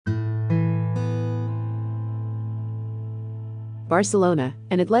Barcelona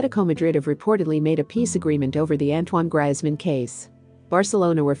and Atletico Madrid have reportedly made a peace agreement over the Antoine Griezmann case.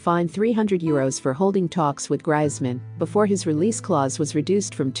 Barcelona were fined €300 for holding talks with Griezmann before his release clause was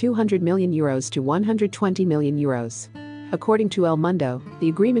reduced from €200 million to €120 million. According to El Mundo, the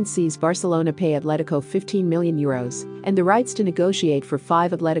agreement sees Barcelona pay Atletico €15 million and the rights to negotiate for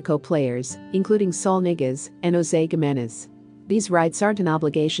 5 Atletico players, including Saul Niguez and Jose Gimenez. These rights aren't an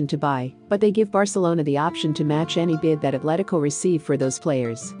obligation to buy, but they give Barcelona the option to match any bid that Atletico receive for those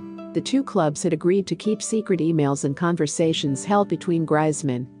players. The two clubs had agreed to keep secret emails and conversations held between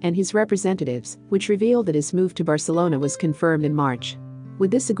Griezmann and his representatives, which revealed that his move to Barcelona was confirmed in March.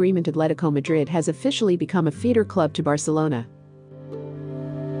 With this agreement, Atletico Madrid has officially become a feeder club to Barcelona.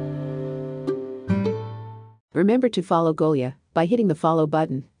 Remember to follow Golia by hitting the follow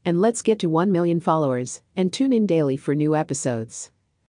button, and let's get to 1 million followers, and tune in daily for new episodes.